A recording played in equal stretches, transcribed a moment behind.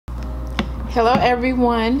Hello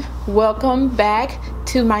everyone, welcome back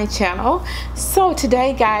to my channel. So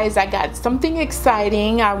today guys, I got something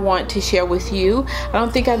exciting I want to share with you. I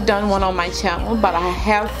don't think I've done one on my channel, but I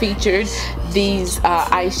have featured these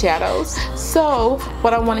eyeshadows. So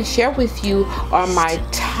what I want to share with you are my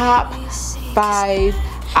top 5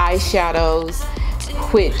 eyeshadows,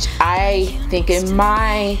 which I think, in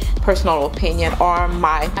my personal opinion, are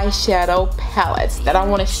my eyeshadow palettes that I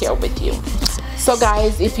want to share with you. So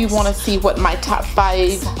guys, if you want to see what my top 5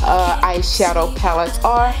 eyeshadow palettes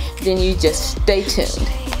are, then you just stay tuned.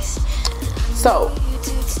 So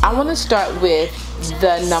I want to start with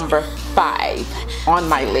the number 5 on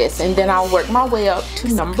my list, and then I'll work my way up to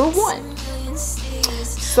number 1.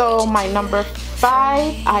 So my number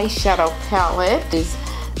 5 eyeshadow palette is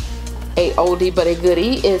a oldie but a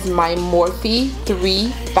goodie, is my Morphe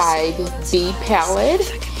 35B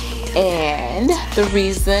palette. And the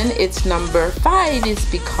reason it's number 5 is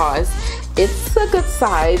because it's a good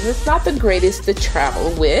size. It's not the greatest to travel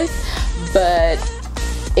with, but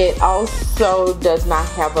it also does not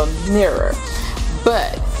have a mirror.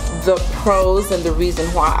 But the pros and the reason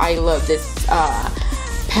why I love this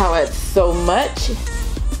palette so much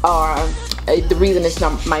are, the reason it's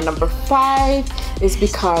my number 5 is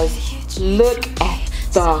because look at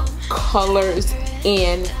the colors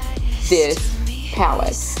in this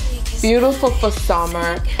palette. Beautiful for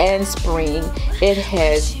summer and spring. It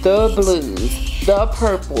has the blues, the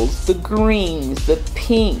purples, the greens, the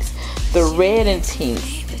pinks, the red and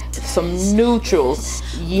pinks, some neutrals,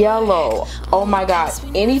 yellow. Oh my god,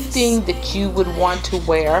 anything that you would want to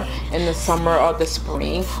wear in the summer or the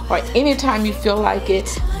spring, or anytime you feel like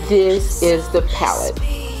it, this is the palette.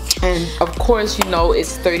 And of course, you know,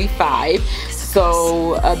 it's 35,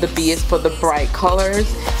 so the B is for the bright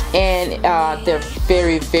colors, and they're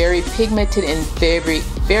very, very pigmented and very,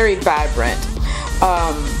 very vibrant.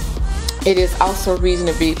 It is also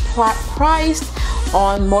reasonably priced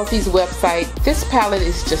on Morphe's website. This palette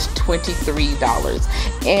is just $23,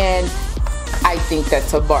 and I think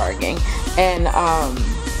that's a bargain. And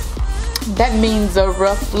that means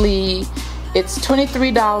roughly it's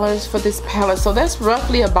 $23 for this palette, so that's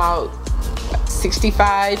roughly about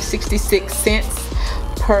 66 cents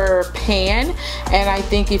per pan. And I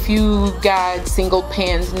think if you got single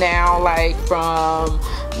pans now, like from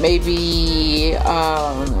maybe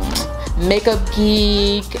Makeup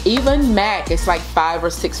Geek, even MAC, it's like $5 or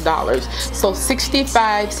 $6. So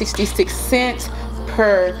 66 cents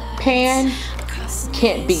per pan,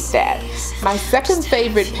 can't beat that. My second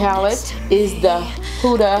favorite palette is the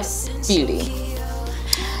HUDA Beauty.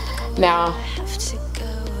 Now,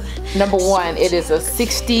 number 1, it is a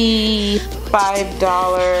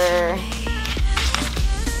 $65.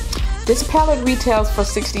 This palette retails for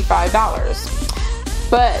 $65,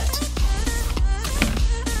 but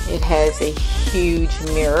it has a huge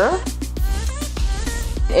mirror.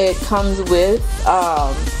 It comes with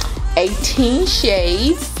 18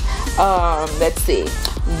 shades. Let's see,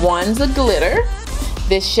 one's a glitter.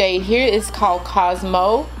 This shade here is called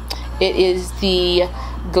Cosmo. It is the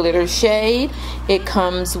glitter shade. It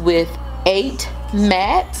comes with 8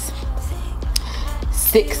 mattes,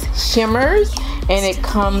 6 shimmers, and it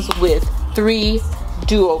comes with 3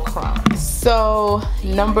 duochromes. So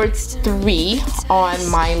number 3 on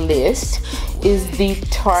my list is the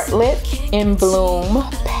Tartelette in Bloom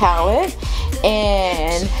palette,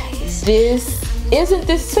 and isn't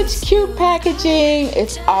this such cute packaging?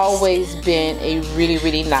 It's always been a really,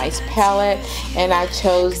 really nice palette, and I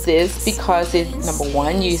chose this because it's, number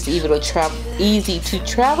 1, it's easy to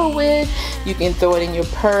travel with. You can throw it in your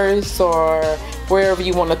purse or wherever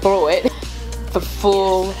you want to throw it. The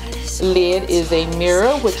full lid is a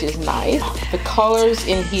mirror, which is nice. The colors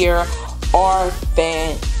in here are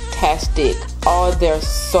fantastic. Oh, they're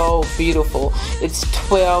so beautiful. It's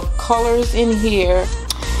 12 colors in here.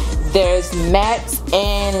 There's mattes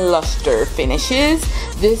and luster finishes.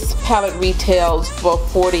 This palette retails for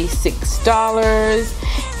 $46,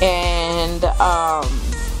 and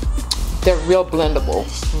they're real blendable,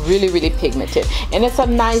 really, really pigmented, and it's a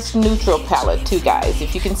nice neutral palette too, guys.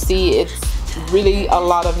 If you can see, it's really a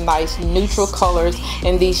lot of nice neutral colors,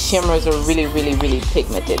 and these shimmers are really, really, really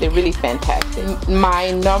pigmented. They're really fantastic.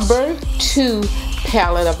 My number 2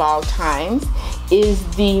 palette of all time is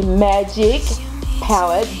the Magic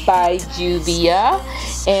palette by Juvia,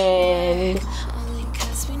 and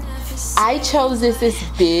I chose this. It's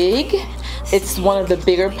big. It's one of the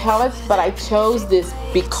bigger palettes, but I chose this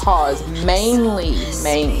because mainly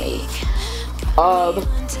of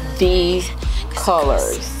these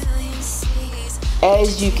colors.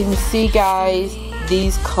 As you can see, guys,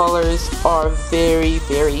 these colors are very,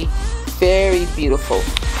 very, very beautiful.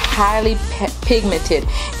 highly pigmented,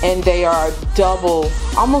 and they are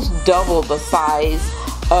almost double the size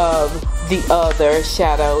of the other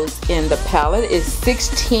shadows in the palette. It's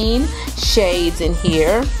 16 shades in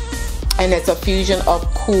here, and it's a fusion of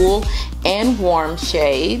cool and warm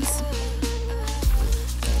shades.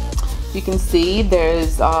 You can see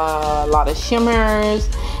there's a lot of shimmers,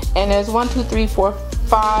 and there's 1, 2, 3, 4,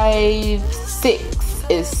 5, 6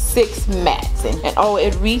 is 6 mattes, and oh,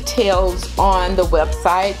 it retails on the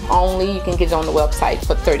website only. You can get it on the website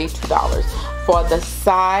for $32. For the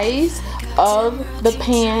size of the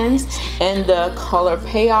pans and the color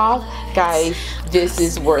payoff, guys, this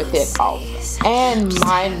is worth it all. And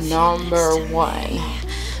my number one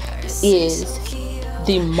is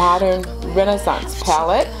the Modern Renaissance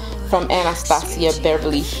palette from Anastasia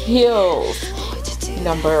Beverly Hills.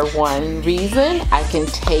 Number one reason, I can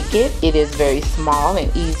take it. It is very small and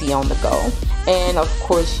easy on the go. And of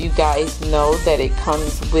course, you guys know that it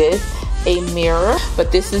comes with a mirror,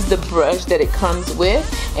 but this is the brush that it comes with,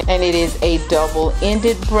 and it is a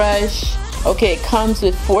double-ended brush. Okay, it comes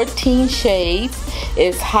with 14 shades.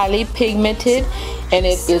 It's highly pigmented, and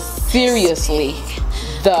it is seriously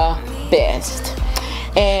the best.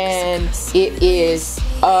 And it is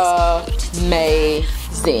amazing.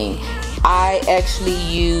 I actually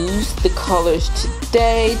used the colors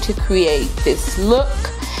today to create this look,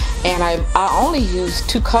 and I only used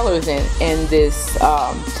 2 colors in this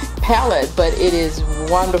palette, but it is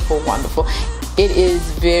wonderful, wonderful. It is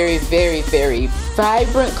very, very, very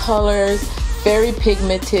vibrant colors, very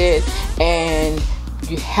pigmented, and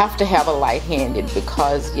you have to have a light-handed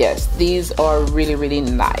because yes, these are really, really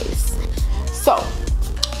nice. So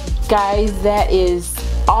guys, that is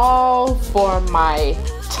all for my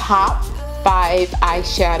top 5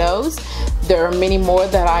 eyeshadows. There are many more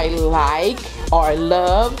that I like or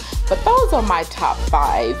love, but those are my top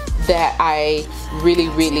 5 that I really,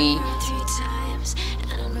 really,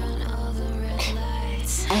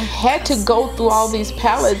 I had to go through all these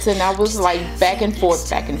palettes, and I was like back and forth.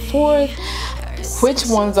 Which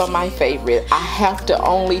ones are my favorite? I have to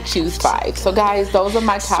only choose 5. So guys, those are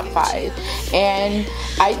my top 5, and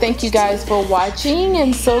I thank you guys for watching.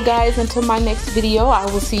 And so guys, until my next video, I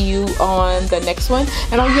will see you on the next one.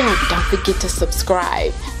 And oh yeah, don't forget to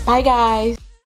subscribe. Bye guys.